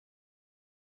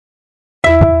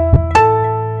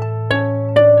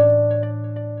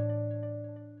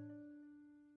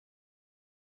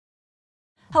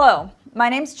Hello, my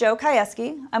name's Jo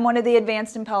Kajewski. I'm one of the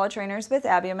advanced Impella trainers with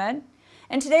Abiomed.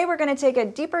 And today we're going to take a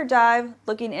deeper dive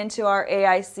looking into our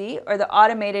AIC, or the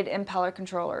Automated Impella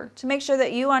Controller, to make sure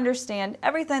that you understand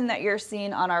everything that you're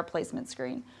seeing on our placement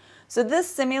screen. So this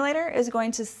simulator is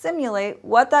going to simulate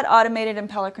what that Automated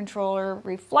Impella Controller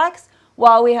reflects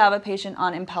while we have a patient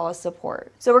on Impella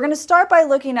support. So we're going to start by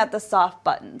looking at the soft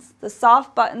buttons. The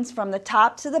soft buttons from the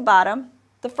top to the bottom.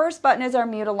 The first button is our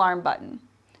mute alarm button.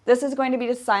 This is going to be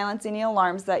to silence any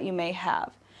alarms that you may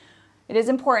have. It is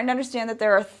important to understand that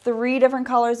there are 3 different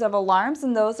colors of alarms,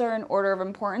 and those are in order of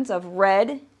importance of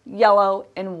red, yellow,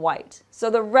 and white.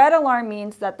 So the red alarm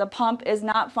means that the pump is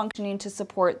not functioning to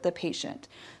support the patient.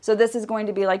 So this is going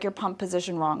to be like your pump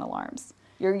position wrong alarms.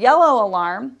 Your yellow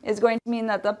alarm is going to mean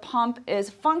that the pump is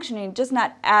functioning, just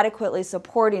not adequately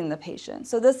supporting the patient.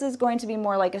 So this is going to be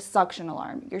more like a suction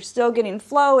alarm. You're still getting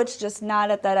flow, it's just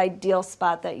not at that ideal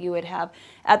spot that you would have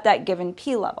at that given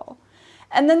P level.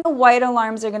 And then the white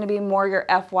alarms are going to be more your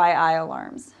FYI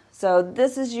alarms. So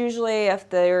this is usually if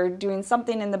they're doing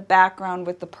something in the background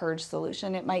with the purge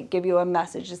solution. It might give you a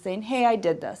message just saying, hey, I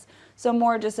did this. So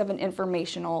more just of an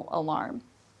informational alarm.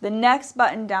 The next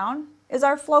button down is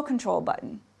our flow control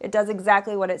button. It does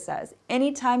exactly what it says.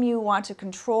 Anytime you want to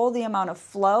control the amount of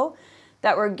flow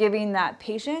that we're giving that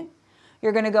patient,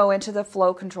 you're going to go into the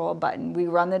flow control button. We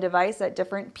run the device at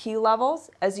different P levels.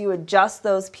 As you adjust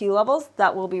those P levels,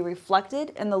 that will be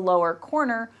reflected in the lower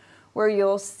corner where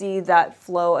you'll see that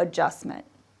flow adjustment.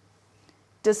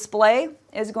 Display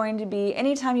is going to be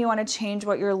anytime you want to change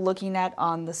what you're looking at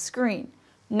on the screen.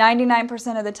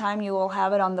 99% of the time you will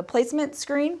have it on the placement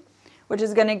screen, which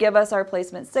is going to give us our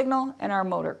placement signal and our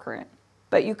motor current.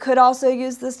 But you could also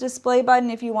use this display button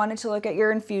if you wanted to look at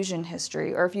your infusion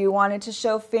history, or if you wanted to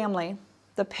show family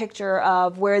the picture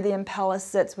of where the Impella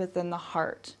sits within the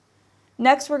heart.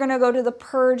 Next, we're going to go to the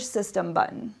purge system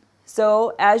button.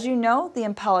 So as you know, the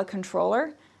Impella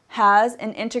controller has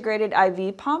an integrated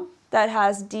IV pump that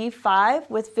has D5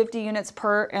 with 50 units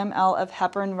per ml of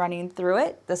heparin running through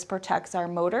it. This protects our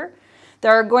motor.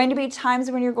 There are going to be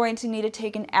times when you're going to need to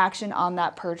take an action on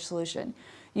that purge solution.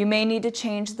 You may need to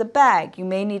change the bag. You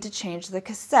may need to change the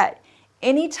cassette.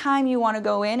 Anytime you want to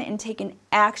go in and take an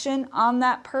action on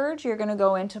that purge, you're going to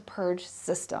go into purge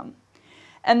system.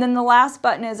 And then the last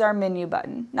button is our menu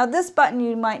button. Now this button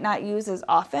you might not use as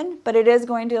often, but it is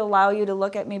going to allow you to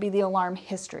look at maybe the alarm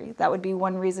history. That would be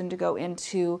one reason to go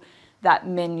into that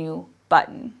menu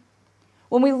button.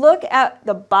 When we look at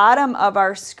the bottom of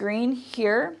our screen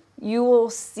here, you will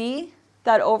see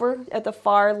that over at the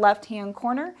far left-hand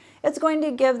corner, it's going to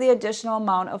give the additional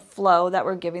amount of flow that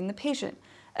we're giving the patient.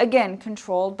 Again,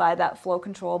 controlled by that flow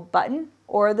control button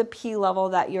or the P level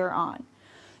that you're on.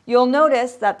 You'll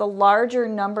notice that the larger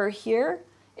number here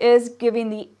is giving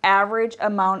the average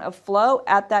amount of flow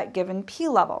at that given P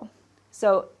level.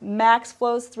 So max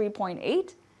flows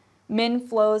 3.8, min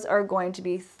flows are going to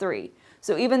be 3.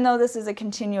 So even though this is a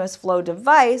continuous flow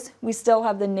device, we still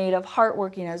have the native heart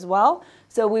working as well.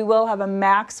 So we will have a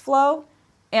max flow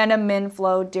and a min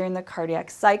flow during the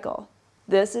cardiac cycle.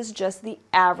 This is just the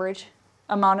average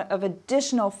amount of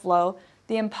additional flow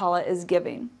the Impella is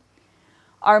giving.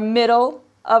 Our middle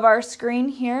of our screen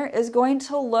here is going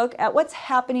to look at what's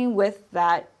happening with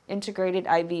that integrated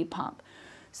IV pump.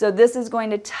 So this is going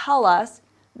to tell us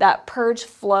that purge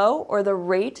flow, or the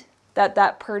rate that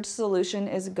that purge solution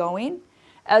is going,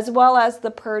 as well as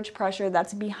the purge pressure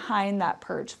that's behind that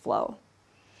purge flow.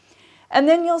 And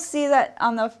then you'll see that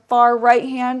on the far right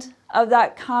hand of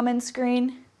that common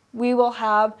screen, we will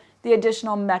have the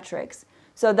additional metrics.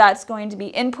 So that's going to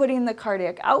be inputting the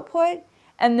cardiac output,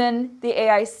 and then the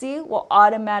AIC will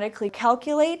automatically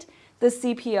calculate the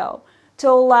CPO to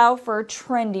allow for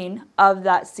trending of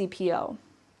that CPO.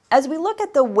 As we look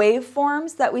at the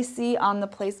waveforms that we see on the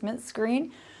placement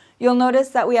screen, you'll notice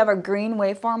that we have a green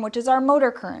waveform, which is our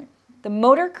motor current. The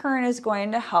motor current is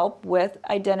going to help with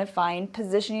identifying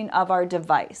positioning of our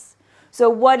device. So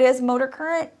what is motor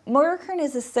current? Motor current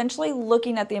is essentially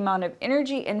looking at the amount of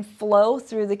energy and flow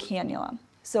through the cannula.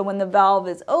 So when the valve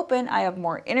is open, I have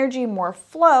more energy, more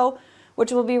flow,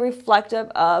 which will be reflective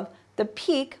of the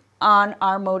peak on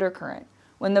our motor current.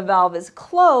 When the valve is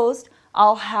closed,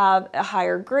 I'll have a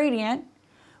higher gradient,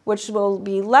 which will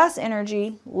be less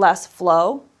energy, less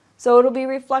flow. So it'll be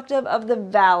reflective of the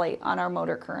valley on our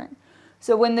motor current.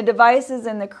 So when the device is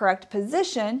in the correct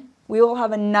position, we will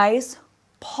have a nice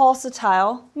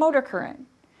pulsatile motor current.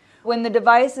 When the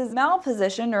device is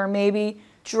malpositioned or maybe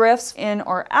drifts in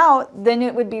or out, then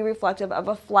it would be reflective of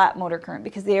a flat motor current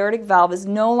because the aortic valve is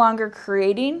no longer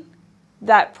creating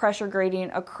that pressure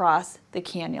gradient across the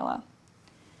cannula.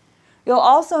 You'll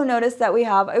also notice that we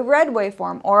have a red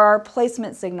waveform, or our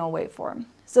placement signal waveform.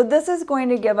 So this is going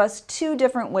to give us two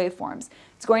different waveforms.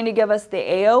 It's going to give us the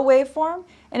AO waveform,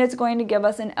 and it's going to give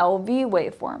us an LV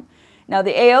waveform. Now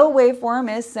the AO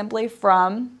waveform is simply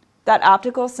from that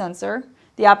optical sensor.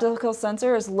 The optical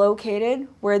sensor is located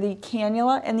where the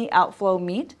cannula and the outflow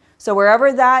meet. So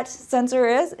wherever that sensor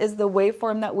is the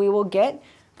waveform that we will get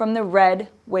from the red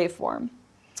waveform.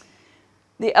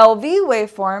 The LV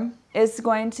waveform is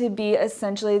going to be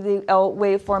essentially the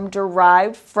waveform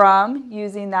derived from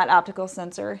using that optical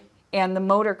sensor and the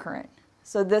motor current.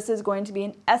 So this is going to be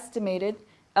an estimated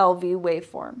LV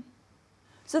waveform.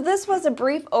 So this was a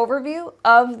brief overview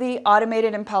of the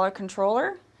Automated Impella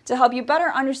Controller to help you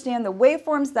better understand the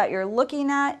waveforms that you're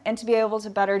looking at and to be able to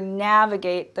better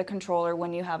navigate the controller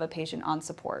when you have a patient on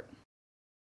support.